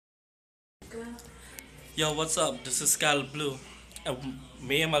Yo, what's up? This is Skylar Blue.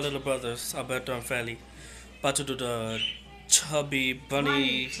 Me and my little brothers, Alberto and Felix, about to do the Chubby Bunny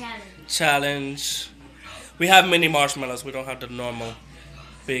Bunny challenge. challenge. We have mini marshmallows. We don't have the normal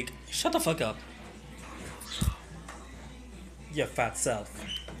big. Shut the fuck up. Your fat self.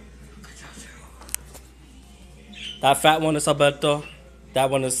 That fat one is Alberto.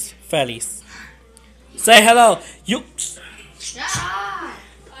 That one is Felix. Say hello. You. Yeah.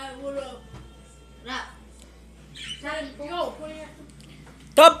 What up? Go.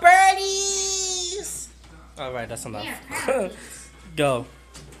 The birdies. All right, that's enough. Here, Go.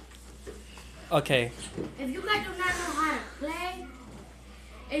 Okay. if you guys do not know how to play,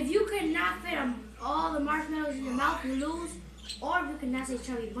 if you cannot fit all the marshmallows in your mouth, you lose. Or if you cannot say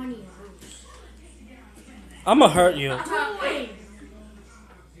Chubby Bunny, you lose. I'ma hurt you. Wait.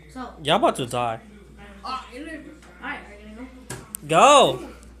 So, Y'all about to die. alright, are you gonna go? Go.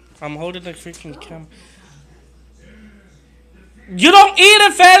 I'm holding the freaking camera. You don't eat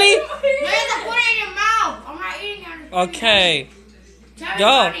it, fatty. You have to put it in your mouth. I'm not eating it. Okay. Chubby Go.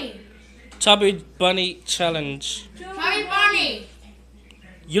 Bunny. Chubby Bunny challenge. Chubby Bunny.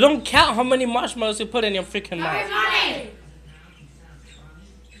 You don't count how many marshmallows you put in your freaking Chubby mouth. Bunny.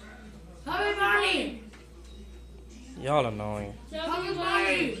 Chubby Bunny. Y'all annoying. Chubby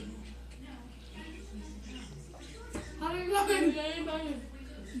Bunny. Chubby Bunny.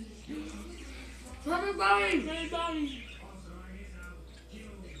 Chubby Bunny. Chubby Bunny.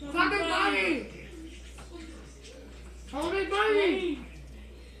 Chubby Bunny. Chubby Bunny.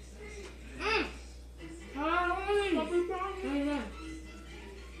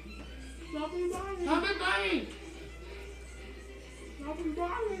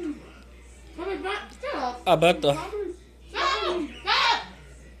 Alberto.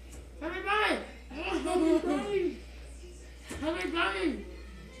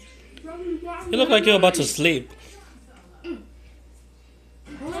 You look like you're about to sleep.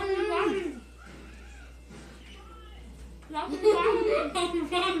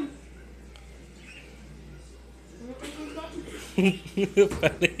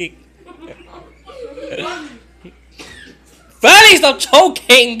 Felix. Felix, stop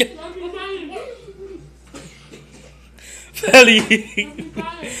choking! Felix.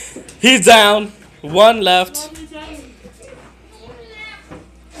 He's down. One left.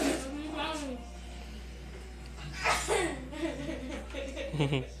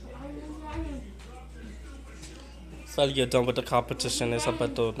 Felix, you're done with the competition. It's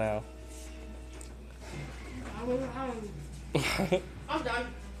Alberto now. I'm done.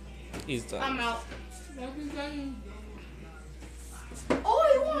 He's done. I'm out.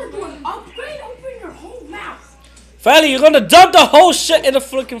 Oh, you want to do an upgrade? Open your whole mouth. Felix, you're gonna dump the whole shit in the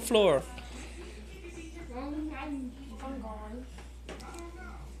freaking floor. I'm going.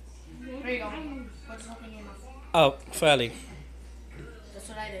 There you go. What's up in your mouth? Oh, Felix. That's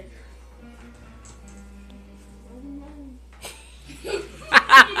what I did.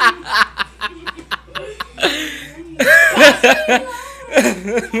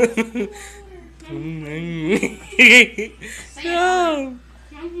 No.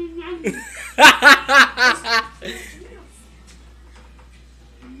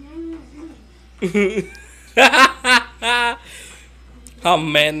 How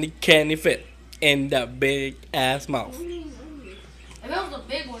many can you fit in that big ass mouth? If it was a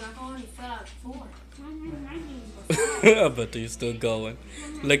big one, I could only fit out 4. But you're still going.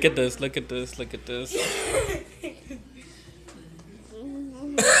 Look at this, look at this, look at this.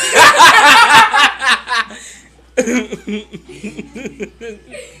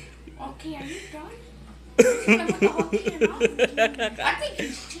 Okay, are you done? I think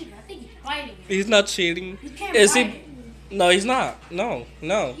he's cheating. I think he's biting me. He's not cheating. You can't Is bite he? it. No, he's not. No,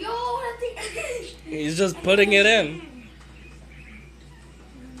 no. Yo, I think... He's just putting it in.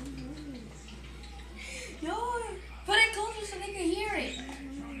 Yo, put it closer so they can hear it.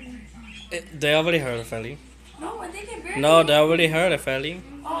 They already heard it, Felix. No, they can barely No, hear they already heard it, Felix.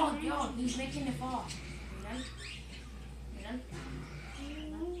 Oh, yo, he's making it fall. You done?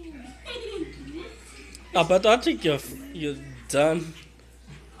 But I think you're done.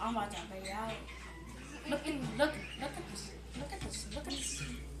 I'm about to bring it out. Look at this. Look at this. Look at this.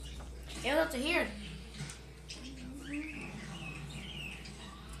 It was up to here.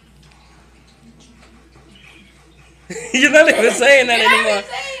 You're not even saying that anymore.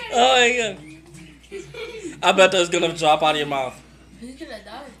 Saying Oh my god. I bet that's gonna drop out of your mouth. He's gonna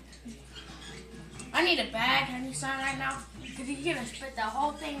die. I need a bag. I need something right now. Because he's gonna spit the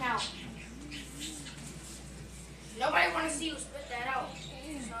whole thing out. Nobody want to see you spit that out.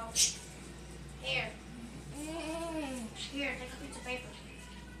 So, here. Here, take a piece of paper.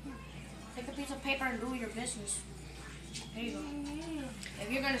 Take a piece piece of paper and do your business. There you go.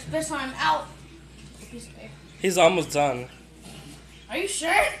 If you're gonna spit something out, a piece of paper. He's almost done. Are you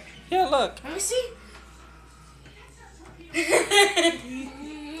sure? Yeah, look. Let me see.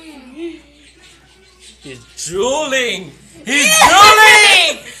 He's drooling. He's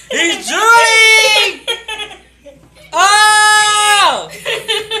drooling. He's drooling. Oh!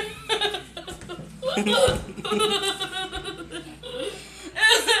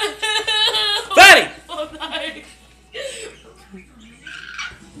 Fatty!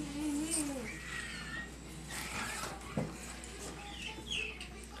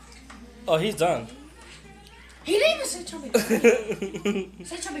 Oh, he's done. He didn't even say Chubby Bunny.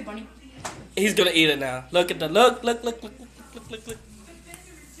 Say Chubby Bunny. He's gonna eat it now. Look at the look. Look.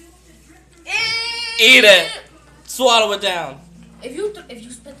 Eat it. Swallow it down. If you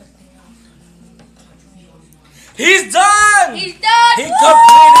spit the thing out. He's done. He's done. He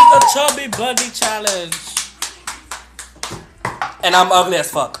completed the Chubby Bunny challenge. And I'm ugly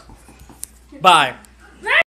as fuck. Bye.